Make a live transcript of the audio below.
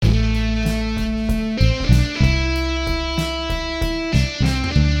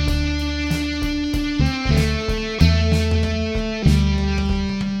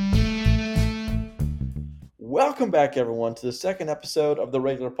back, everyone, to the second episode of the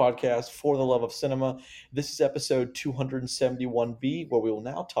regular podcast For the Love of Cinema. This is episode 271B, where we will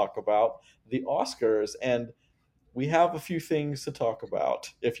now talk about the Oscars. And we have a few things to talk about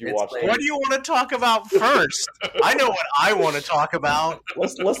if you watch What do you want to talk about first? I know what I want to talk about.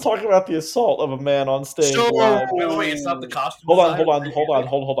 Let's talk about the assault of a man on stage. Wait, it's not the costume.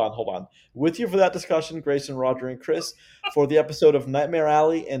 Hold on. With you for that discussion, Grayson, Roger, and Chris, for the episode of Nightmare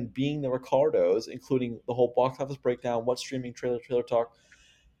Alley and Being the Ricardos, including the whole box office breakdown, what streaming trailer talk.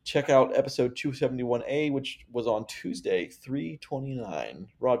 Check out episode 271A, which was on Tuesday, 3/29.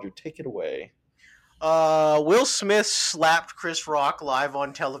 Roger, take it away. Will Smith slapped Chris Rock live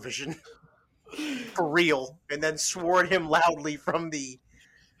on television for real, and then swore at him loudly from the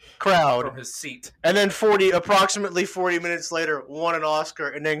crowd from his seat. And then approximately 40 minutes later, won an Oscar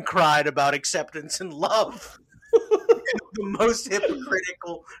and then cried about acceptance and love. The most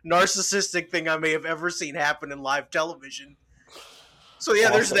hypocritical, narcissistic thing I may have ever seen happen in live television. So yeah,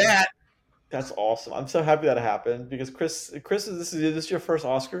 Awesome. There's that. That's awesome. I'm so happy that happened because Chris, this is your first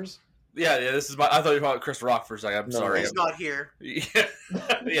Oscars? Yeah. This is my. I thought you were talking about Chris Rock for a second. I'm sorry. He's not here.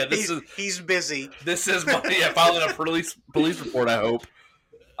 Yeah. He's busy. This is my filing a police report. I hope.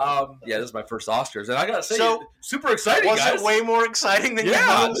 This is my first Oscars, and I gotta say, super exciting. Was guys. It way more exciting than you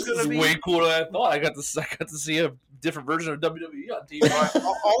thought it was going to be? Way cooler than I thought. I got to see a different version of WWE on TV.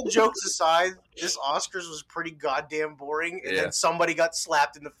 All jokes aside, this Oscars was pretty goddamn boring, and then somebody got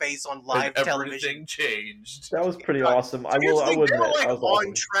slapped in the face on live television. Everything changed. That was pretty awesome. I will admit, they were like on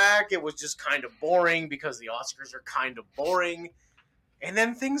awesome. Track. It was just kind of boring because the Oscars are kind of boring, and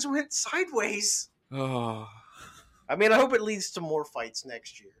then things went sideways. Oh. I mean, I hope it leads to more fights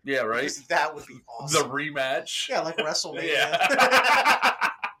next year. Yeah, right? Because that would be awesome. The rematch. Yeah, like WrestleMania. Yeah.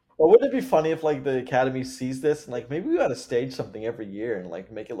 Well, wouldn't it be funny if the Academy sees this and maybe we got to stage something every year and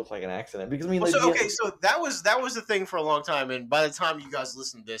make it look like an accident? Because so that was the thing for a long time, and by the time you guys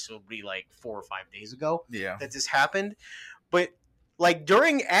listen to this, it'll be 4 or 5 days ago. Yeah. That this happened, but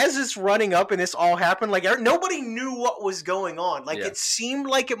as it's running up and this all happened, nobody knew what was going on. It seemed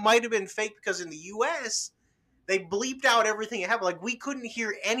like it might have been fake because in the U.S. they bleeped out everything that happened. We couldn't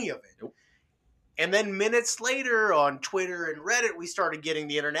hear any of it. Nope. And then minutes later on Twitter and Reddit, we started getting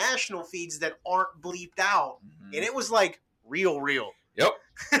the international feeds that aren't bleeped out. Mm-hmm. And it was real. Yep.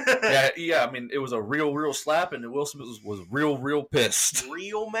 Yeah. I mean, it was a real slap, and Will Smith was real pissed.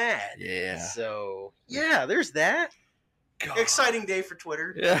 Real mad. Yeah. So, yeah, there's that. God. Exciting day for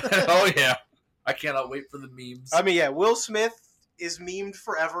Twitter. Yeah. Oh, yeah. I cannot wait for the memes. I mean, yeah, Will Smith is memed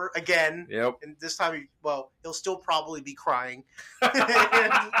forever again. Yep. And this time, he'll still probably be crying.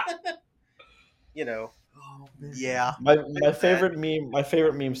 Yeah. My favorite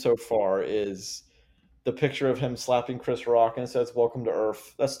meme so far is the picture of him slapping Chris Rock and it says "Welcome to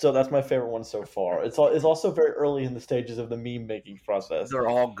Earth." That's my favorite one so far. It's also very early in the stages of the meme making process. They're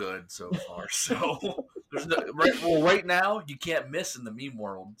all good so far. So right now you can't miss in the meme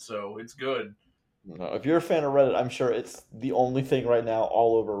world. So it's good. No, if you're a fan of Reddit, I'm sure it's the only thing right now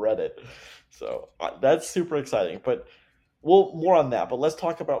all over Reddit. So that's super exciting. But more on that. But let's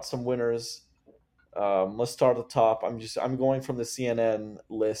talk about some winners. Let's start at the top. I'm going from the CNN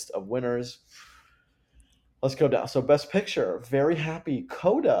list of winners. Let's go down. So Best Picture, very happy.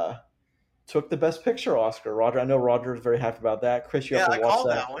 Coda took the Best Picture Oscar. Roger, I know Roger is very happy about that. Chris, you have to watch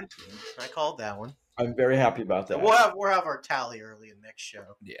that. I called that one. I'm very happy about that. We'll have our tally early in next show.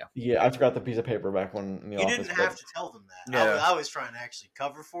 Yeah. I forgot the piece of paper back when in the office. You didn't have to tell them that. Yeah. I was trying to actually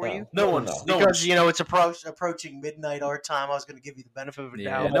cover for you. Because it's approaching midnight our time. I was going to give you the benefit of a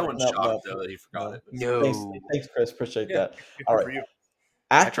doubt. No one's shocked though that you forgot it. No. Thanks, Chris. Appreciate that. All right.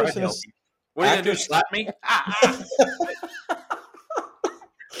 Actress. What are you going to do? Slap me?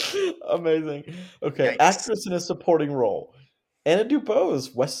 Amazing. Okay, actress in a supporting role. Anna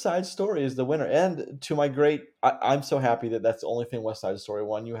Dupose, West Side Story is the winner. And to my great, I'm so happy that that's the only thing West Side Story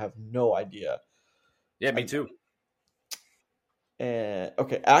won. You have no idea. Yeah, me too. And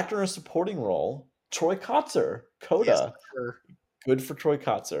actor in a supporting role, Troy Kotsur, Coda. Yes, sure. Good for Troy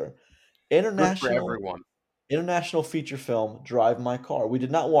Kotsur. Good for everyone. International feature film, Drive My Car. We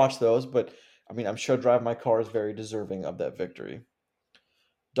did not watch those, but I mean, I'm sure Drive My Car is very deserving of that victory.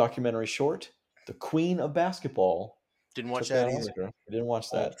 Documentary short, The Queen of Basketball. Didn't watch that either. We didn't watch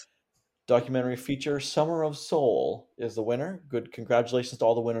that. Documentary feature, Summer of Soul is the winner. Good. Congratulations to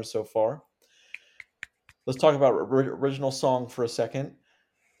all the winners so far. Let's talk about original song for a second.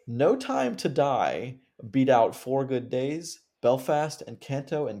 No Time to Die beat out 4 Good Days, Belfast,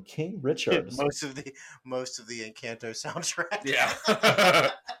 Encanto, and King Richard. most of the Encanto soundtrack.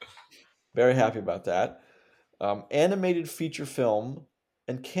 Yeah. Very happy about that. Animated feature film,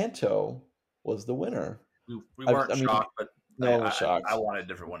 Encanto was the winner. We weren't shocked, but no one was shocked. I wanted a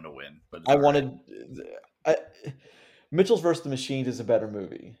different one to win, but Mitchell's vs. the Machines is a better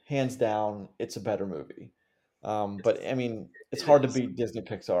movie, hands down. It's a better movie. But I mean, it's hard to beat Disney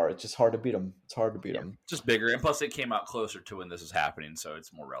Pixar. It's just hard to beat them. It's hard to beat them. Just bigger, and plus it came out closer to when this is happening, so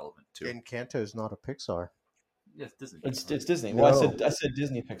it's more relevant too. Encanto's not a Pixar. Yes, Disney. It's Disney. No. Well, I said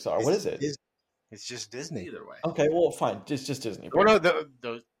Disney Pixar. What is it? It's just Disney. Either way. Okay, well, fine. It's just Disney. Well, no,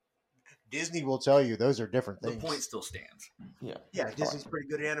 the Disney will tell you those are different things. The point still stands. Yeah. Disney's pretty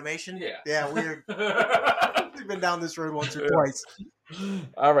good at animation. Yeah. We've been down this road once or twice.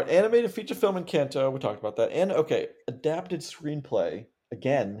 All right, animated feature film Encanto. We talked about that, and adapted screenplay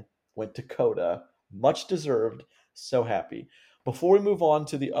again went to Coda. Much deserved. So happy. Before we move on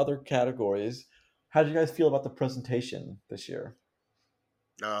to the other categories, how did you guys feel about the presentation this year?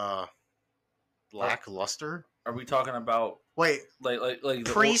 Lackluster. Are we talking about like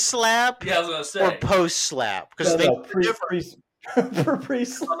pre-slap? Yeah, I was gonna say or post-slap because pre-slap.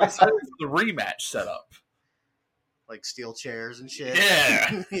 I'm excited for the rematch setup, like steel chairs and shit.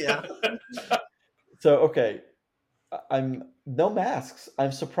 Yeah, yeah. So I'm no masks.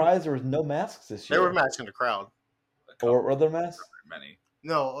 I'm surprised there was no masks this year. There were masks in the crowd. Or were there masks? Many.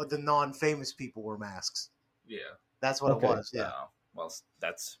 No, the non-famous people were masks. Yeah, that's what it was. Yeah. No. Well,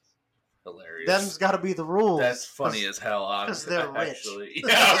 that's hilarious. Them's got to be the rules. That's funny as hell. Because they're rich.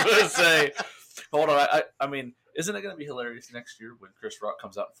 Yeah, I was gonna say. Hold on. I mean, isn't it gonna be hilarious next year when Chris Rock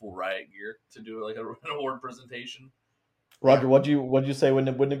comes out in full riot gear to do like an award presentation? Roger, what'd you say?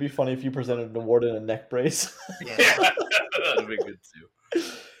 Wouldn't it be funny if you presented an award in a neck brace? Yeah, that'd be good too.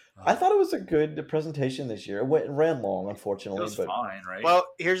 I thought it was a good presentation this year. It ran long, unfortunately. It was fine, right? Well,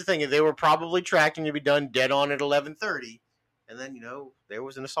 here's the thing: they were probably tracking to be done dead on at 11:30, and then there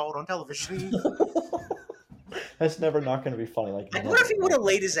was an assault on television. That's never not going to be funny. Like, what if he would have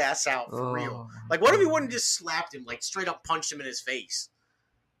laid his ass out for real? Like, what if he wouldn't just slapped him, like straight up punched him in his face?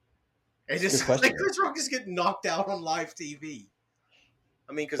 And just like Chris Rock is getting knocked out on live TV.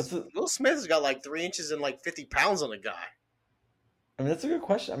 I mean, because Will Smith has got like 3 inches and like 50 pounds on the guy. I mean, that's a good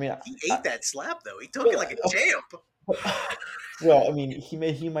question. I mean, he ate that slap though. He took it like a champ. Well, I mean, he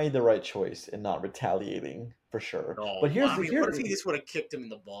made the right choice in not retaliating for sure. No, but what if he just would have kicked him in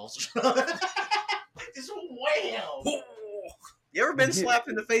the balls? Just wham! You ever been slapped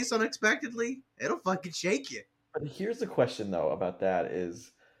in the face unexpectedly? It'll fucking shake you. But here's the question though about that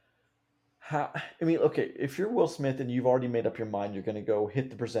is how. I mean, okay, if you're Will Smith and you've already made up your mind, you're going to go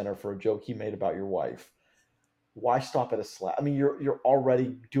hit the presenter for a joke he made about your wife. Why stop at a slap? I mean, you're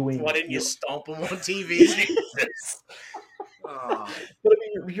already doing. Why didn't you stomp him on TV? But I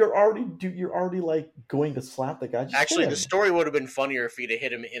mean, you're already like going to slap the guy. Actually, the story would have been funnier if he'd have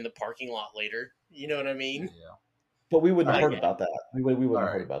hit him in the parking lot later. You know what I mean? Yeah. But we wouldn't have heard about that. We wouldn't have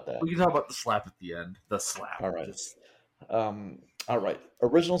heard about that. We can talk about the slap at the end. The slap. All right. All right.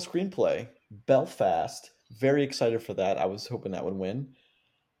 Original screenplay, Belfast. Very excited for that. I was hoping that would win.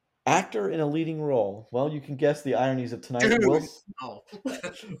 Actor in a leading role. Well, you can guess the ironies of tonight.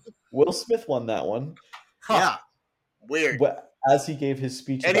 Will Smith won that one. Huh. Yeah. Weird. As he gave his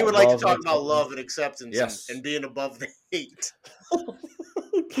speech. And he would like to talk about love and acceptance and being above the hate.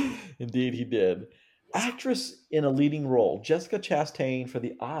 Indeed, he did. Actress in a leading role, Jessica Chastain for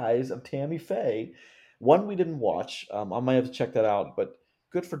The Eyes of Tammy Faye. One we didn't watch. I might have to check that out, but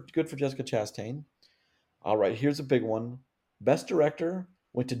good for Jessica Chastain. All right, here's a big one. Best Director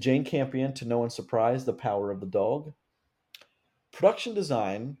went to Jane Campion, to no one's surprise, The Power of the Dog. Production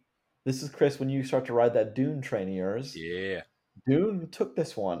design. This is Chris when you start to ride that Dune train of yours. Yeah. Dune took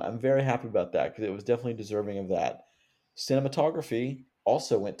this one. I'm very happy about that because it was definitely deserving of that. Cinematography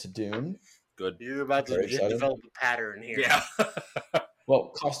also went to Dune. Good. You're about to develop a pattern here. Yeah.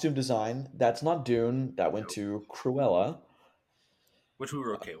 Well, costume design, that's not Dune. That went to Cruella. Which we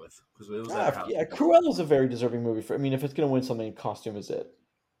were okay with. Because it was Cruella's a very deserving movie. If it's going to win something, costume is it.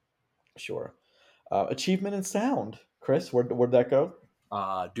 Sure. Achievement in sound. Chris, where'd that go?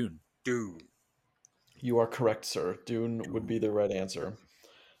 Dune. You are correct, sir. Dune would be the right answer.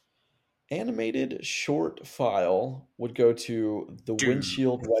 Animated short file would go to The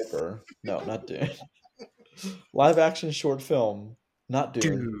Windshield Wiper. No, not Dune. Live action short film, not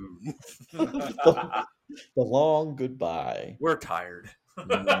Dune. The Long Goodbye. We're tired.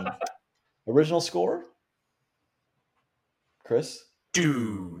 Original score? Chris?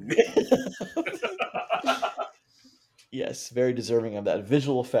 Dune. Yes, very deserving of that.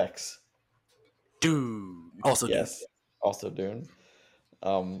 Visual effects. Dune. Also Dune. Yes, also Dune.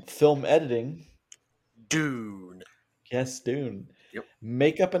 Film editing. Dune. Yes, Dune. Yep.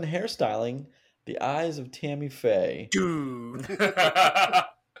 Makeup and hairstyling. The Eyes of Tammy Faye. Dune.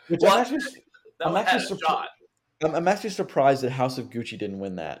 Which That I'm one had actually a shot. I'm actually surprised that House of Gucci didn't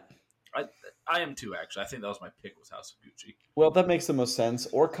win that. I am too, actually. I think that was my pick, was House of Gucci. Well, that makes the most sense.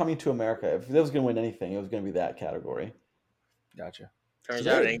 Or Coming to America. If that was going to win anything, it was going to be that category. Gotcha. Turns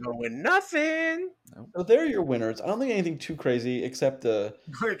So out they- it ain't gonna win nothing So they're your winners. I don't think anything too crazy except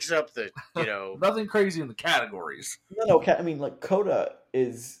except the Nothing crazy in the categories. no. I mean, like Coda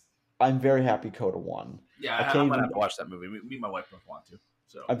is. I'm very happy Coda won. Yeah, I can't I'm even- gonna have to watch that movie. Me and my wife both want to.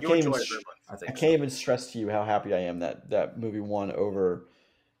 So I you can't even. enjoy it very much. I I think can't even stress to you how happy I am that that movie won over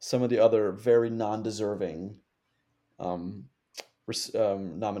some of the other very non-deserving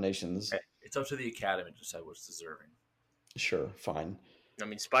nominations. it's up to the Academy to decide what's deserving. Sure, fine. I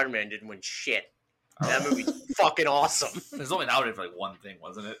mean, Spider-Man didn't win shit. That movie's fucking awesome. It was only nominated for like one thing,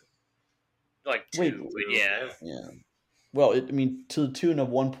 wasn't it? Like Wait. two, but yeah. Yeah. Well, I mean, to the tune of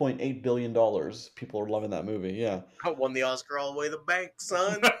 $1.8 billion, people are loving that movie. Yeah. I won the Oscar all the way to the bank,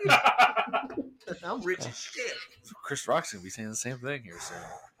 son. I'm rich as shit. Chris Rock's gonna be saying the same thing here soon.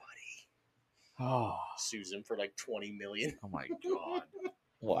 Oh, Susan for like $20 million. oh my god!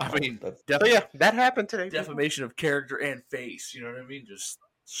 Wow. I mean, That's- So yeah, that happened today. defamation of character and face. You know what I mean? Just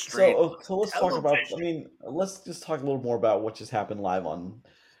straight. so let's talk about. I television. mean, let's just talk a little more about what just happened live on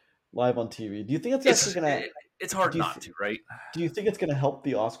TV. Do you think it's it's actually gonna? it's hard do you not to, right? Do you think it's gonna help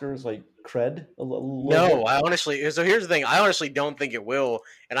the Oscars like cred a little? No, bit? I honestly. So here's the thing. I honestly don't think it will,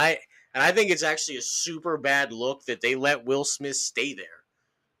 and I think it's actually a super bad look that they let Will Smith stay there.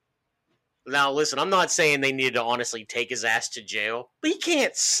 Now, listen, I'm not saying they needed to honestly take his ass to jail, but he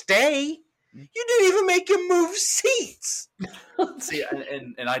can't stay. You didn't even make him move seats. See,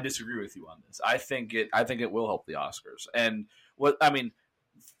 and I disagree with you on this. I think it will help the Oscars, and what I mean,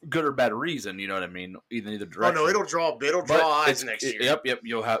 good or bad reason. You know what I mean? Either Oh direction. no, it'll draw But eyes it's- next year. Yep.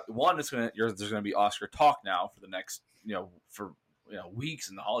 You'll have one. There's going to be Oscar talk now for the next weeks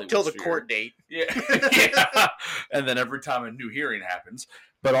in the Hollywood Till the sphere. court date. Yeah. Yeah. And then every time a new hearing happens,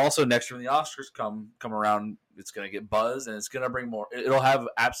 but also next year when the Oscars come around, it's going to get buzz and it's going to bring more. It'll have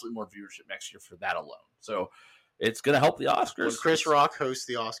absolutely more viewership next year for that alone. So it's going to help the Oscars. When Chris Rock hosts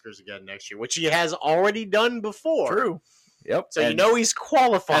the Oscars again next year, which he has already done before. True. Yep. So And you know he's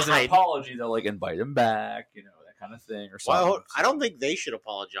qualified. as an apology, they'll like invite him back, that kind of thing, or something. Well, I don't think they should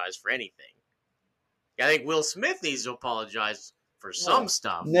apologize for anything. I think Will Smith needs to apologize for some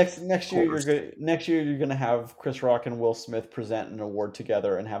stuff. Next year, course. you're gonna have Chris Rock and Will Smith present an award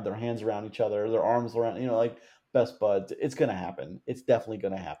together and have their hands around each other, their arms around, like best buds. It's gonna happen. It's definitely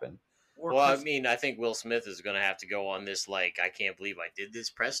gonna happen. Or Well, I Chris- mean, I think Will Smith is going to have to go on this, I can't believe I did this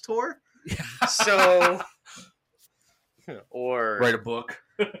press tour. So, or write a book,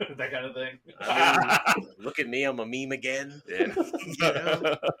 that kind of thing. I mean, look at me, I'm a meme again. Yeah. You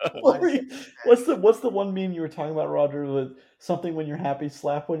know? What were you- what's the one meme you were talking about, Roger? With something when you're happy,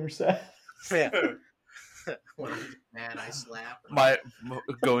 slap when you're sad. Yeah. When I'm mad, I slap. My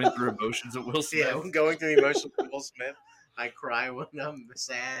going through emotions at Will Smith. Yeah, I'm going through the emotions of Will Smith. I cry when I'm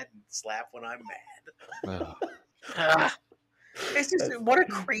sad and slap when I'm mad. Ah. It's just what a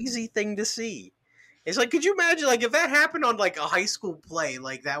crazy thing to see. It's like, could you imagine, if that happened on a high school play,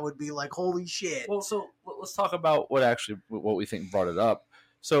 that would be holy shit. Well, so let's talk about what we think brought it up.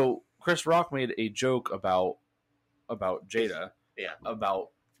 So Chris Rock made a joke about Jada. Yeah. About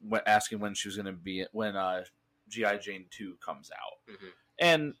asking when she was going to be when G.I. Jane 2 comes out, Mhm.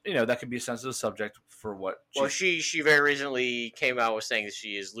 and that could be a sensitive subject for what. Well, she very recently came out with saying that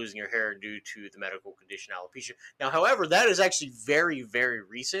she is losing her hair due to the medical condition alopecia. Now, however, that is actually very, very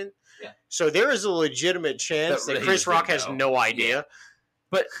recent. Yeah. So there is a legitimate chance That that he Chris just Rock didn't has know. no idea.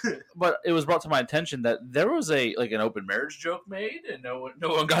 But it was brought to my attention that there was an open marriage joke made, and no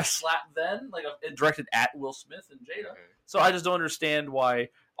one got slapped then, it directed at Will Smith and Jada. So I just don't understand why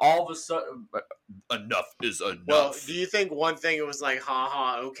all of a sudden enough is enough. Well, do you think one thing it was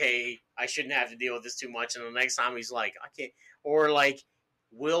haha, okay, I shouldn't have to deal with this too much, and the next time he's like, I can't, or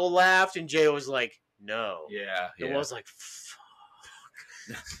Will laughed and Jay was like, no. Yeah. It was like, fuck.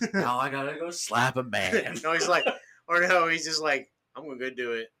 Now I gotta go slap a man. No, he's like, or no, he's just like, I'm gonna go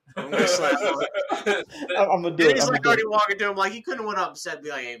do it. I'm gonna slap him. I'm gonna do And it. he's I'm gonna already do it. walking to him he couldn't have went up and said, be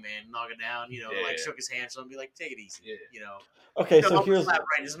like, hey man, knock it down, Yeah. shook his hand, so I'd be like, take it easy, Yeah. Okay, No, so I'm gonna here's slap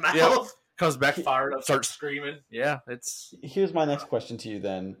right in his mouth. Yep. Comes back fired up, starts screaming. Yeah, it's here's my next question to you.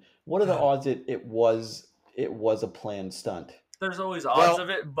 Then, what are the odds it was a planned stunt? there's always odds Well, of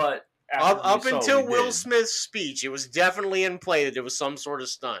it, but Up until Will Smith. Smith's speech, it was definitely in play that it was some sort of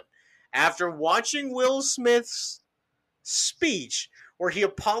stunt. After watching Will Smith's speech, where he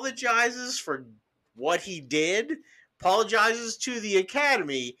apologizes for what he did, apologizes to the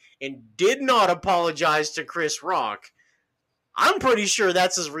Academy, and did not apologize to Chris Rock, I'm pretty sure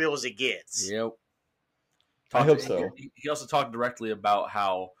that's as real as it gets. Yep. I hope so. He also talked directly about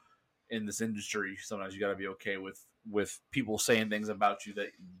how in this industry sometimes you got to be okay with people saying things about you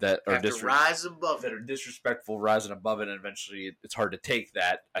that are Have to rise above that it. are disrespectful, rising above it, and eventually it's hard to take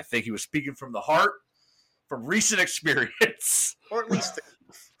that. I think he was speaking from the heart, from recent experience, Or at least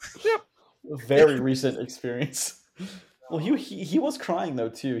Very recent experience. Well, he was crying though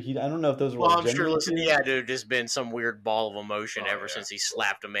too. I don't know if those were. well, I'm sure. genuine Listen, tears. he had to have just been some weird ball of emotion ever since he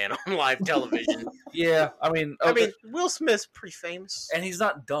slapped a man on live television. Yeah, I mean, Will Smith's pretty famous. and he's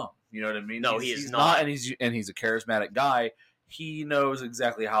not dumb. You know what I mean? No, he's he is not. and he's a charismatic guy. He knows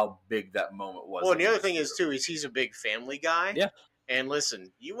exactly how big that moment was. Well, and the other thing is too is he's a big family guy. Yeah. And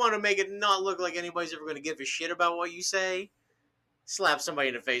listen, you want to make it not look like anybody's ever going to give a shit about what you say? Slap somebody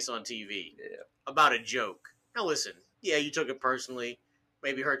in the face on TV about a joke. Now listen, yeah, you took it personally,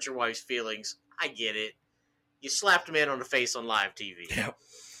 maybe hurt your wife's feelings. I get it. You slapped a man on the face on live TV. Yep.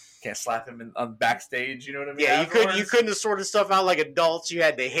 Can't slap him on backstage. You know what I mean? Yeah, Afterwards, you couldn't have sorted stuff out like adults. You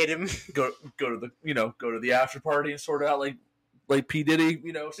had to hit him. go to the after party and sort it out like P Diddy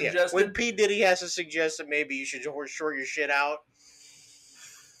suggested. When P Diddy has to suggest that maybe you should short your shit out,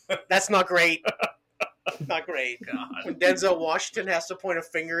 that's not great. Not great. God. When Denzel Washington has to point a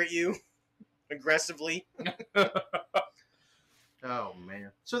finger at you aggressively. Oh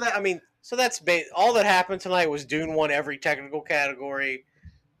man. So that's all that happened tonight was Dune won every technical category,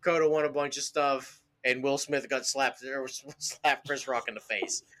 Coda won a bunch of stuff, and Will Smith got slapped Chris Rock in the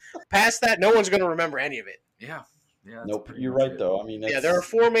face. Past that, no one's going to remember any of it. Yeah. Yeah. Nope, you're right though. I mean, Yeah, there are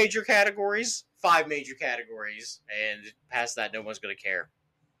 4 major categories, 5 major categories, and past that, no one's going to care.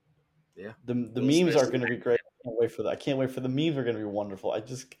 Yeah. The Will memes Smith's are going to be great. I can't wait for that. I can't wait for the memes. Are going to be wonderful.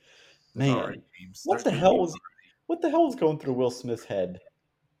 Man, what the hell was going through Will Smith's head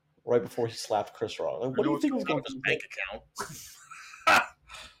right before he slapped Chris Rock? Like, what do you think was going his through? bank account?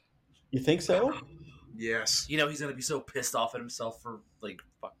 You think so? Yes. He's going to be so pissed off at himself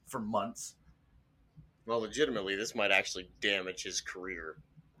for months. Well, legitimately, this might actually damage his career.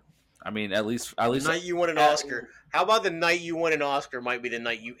 I mean, at least The night you won an Oscar. How about the night you won an Oscar might be the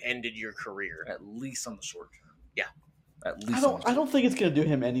night you ended your career? at least on the short term. Yeah. At least. I don't think it's going to do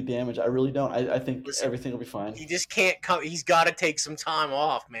him any damage. I really don't. I think Listen, everything will be fine. He just can't come. He's got to take some time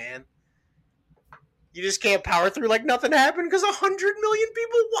off, man. You just can't power through like nothing happened because 100 million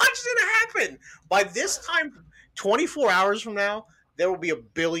people watched it happen. By this time, 24 hours from now, there will be 1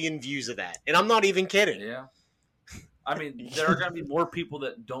 billion views of that. And I'm not even kidding. Yeah. I mean, there are going to be more people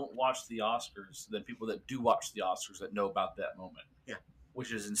that don't watch the Oscars than people that do watch the Oscars that know about that moment. Yeah.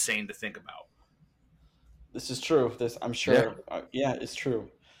 Which is insane to think about. This is true. I'm sure. Yeah, it's true.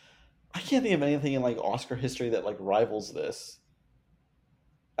 I can't think of anything in like Oscar history that like rivals this.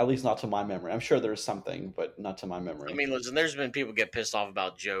 At least not to my memory. I'm sure there's something, but not to my memory. I mean, listen, there's been people get pissed off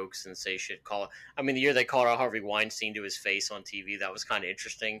about jokes and say shit. The year they called out Harvey Weinstein to his face on TV, that was kind of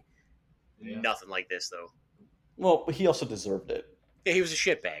interesting. Yeah. Nothing like this, though. Well, he also deserved it. Yeah, he was a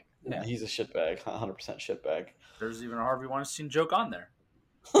shitbag. Yeah, he's a shitbag, 100% shitbag. There's even a Harvey Weinstein joke on there.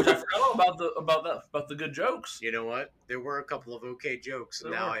 Which I forgot about the good jokes. You know what? There were a couple of okay jokes,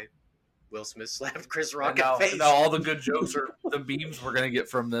 and There now were. Will Smith slapped Chris Rock And in now, the face. now all the good jokes are the beams we're gonna get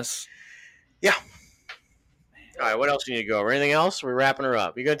from this. Yeah. All right, what else do you need to go over? Anything else? We're wrapping her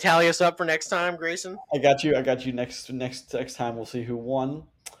up. You gonna tally us up for next time, Grayson? I got you. Next time we'll see who won.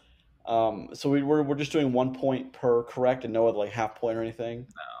 So we're just doing 1 point per correct and no other like half point or anything.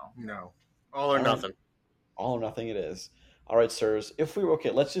 No. All or nothing. All or nothing it is. All right, sirs. If we were okay,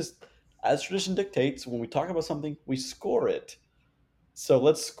 let's just, as tradition dictates, when we talk about something, we score it. So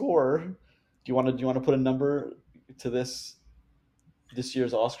let's score. Do you want to put a number to this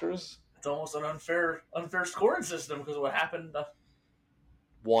year's Oscars? It's almost an unfair scoring system because of what happened.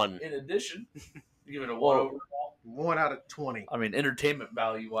 1. In addition, give it a 1 Well, overall. 1 out of 20. I mean, entertainment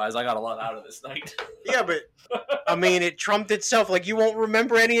value wise, I got a lot out of this night. Yeah, but I mean, it trumped itself. Like you won't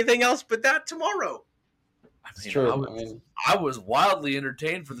remember anything else but that tomorrow. It's true. I was wildly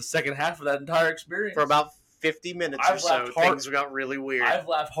entertained for the second half of that entire experience. For about 50 minutes I've or so, laughed hard. things got really weird. I've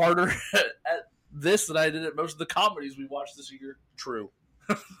laughed harder at this than I did at most of the comedies we watched this year. True.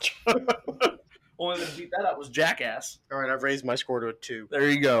 Only thing that beat that out was Jackass. All right, I've raised my score to a 2. There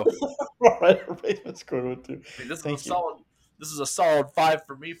you go. All right, Raven scored one too. I mean, this Thank is you. a solid 5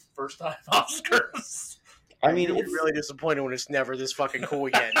 for me for first time Oscars. I mean, You'll be it's, really disappointed when it's never this fucking cool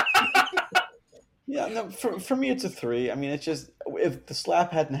again. yeah. No, for me, it's a 3. I mean, it's just if the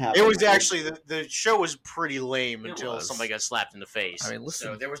slap hadn't happened, It was actually the show was pretty lame It until was. somebody got slapped in the face. I mean, listen.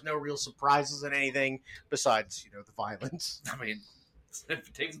 So there was no real surprises in anything besides the violence. I mean, if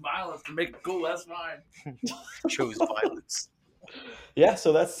it takes violence to make it cool, that's fine. Chose violence. Yeah,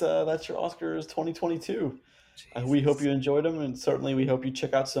 so that's your Oscars 2022. We hope you enjoyed them, and certainly we hope you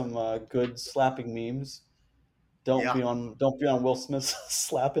check out some good slapping memes. Yeah. Don't be on Will Smith's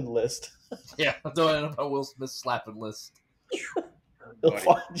slapping list. Yeah, don't end up on Will Smith's slapping list. He'll Buddy.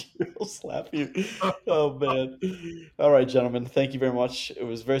 find you. He'll slap you. Oh man! All right, gentlemen. Thank you very much. It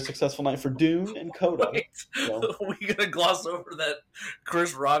was a very successful night for Dune and Coda. Wait, So- we gonna gloss over that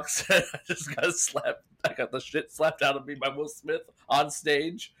Chris Rock said I just got slapped. I got the shit slapped out of me by Will Smith on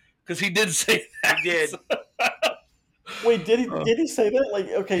stage because he did say that. He did. Wait, did he say that? Like,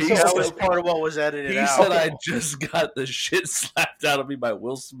 okay, He so That said- was part of what was edited He out. said I just got the shit slapped out of me by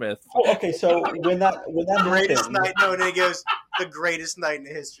Will Smith. oh, okay, so when that the greatest happened, night. No, and then he goes, the greatest night in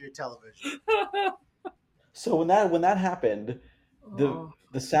the history of television. so when that happened,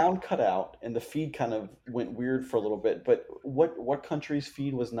 the sound cut out and the feed kind of went weird for a little bit. But what country's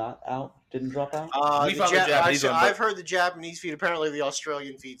feed was not out? Didn't drop out? We found the Japanese one, but- I've heard the Japanese feed. Apparently, the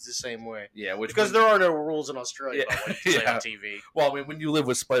Australian feed's the same way. Yeah, which Because there are no rules in Australia Yeah, about what you say yeah. on TV. well, I mean, when you live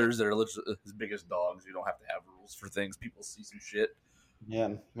with spiders that are literally as big as dogs, you don't have to have rules for things. People see some shit.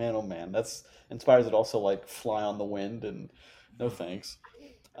 Man, oh man, that's inspires it also like fly on the wind and no thanks.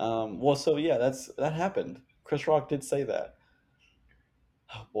 Well, so yeah, that happened. Chris Rock did say that.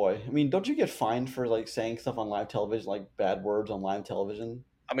 Oh boy, I mean, don't you get fined for like saying stuff on live television, like bad words on live television?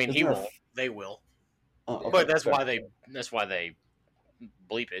 I mean, Isn't he there a won't. They will. Okay, But that's fair. why they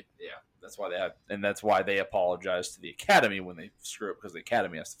bleep it. Yeah, that's why that's why they apologize to the Academy when they screw up because the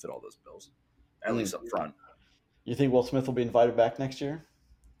Academy has to fit all those bills, at least up front. You think Will Smith will be invited back next year?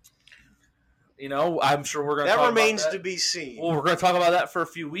 You know, I'm sure we're going to That talk remains about to that. be seen. Well, we're going to talk about that for a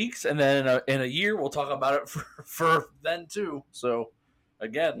few weeks, and then in a year we'll talk about it for then too. So,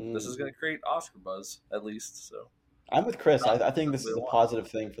 again, this is going to create Oscar buzz at least. So, I'm with Chris. I think this is a positive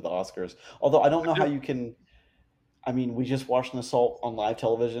thing for the Oscars. Although I don't know how you can. I mean, we just watched an assault on live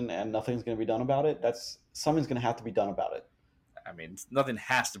television, and nothing's going to be done about it. Something's going to have to be done about it. I mean, nothing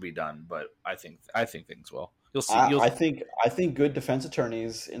has to be done, but I think things will. You'll see. I think good defense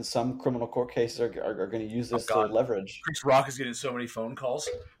attorneys in some criminal court cases are going to use this to God. leverage. Chris Rock is getting so many phone calls.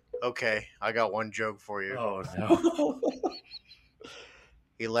 Okay, I got one joke for you. Oh no!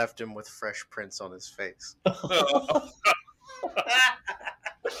 He left him with fresh prints on his face.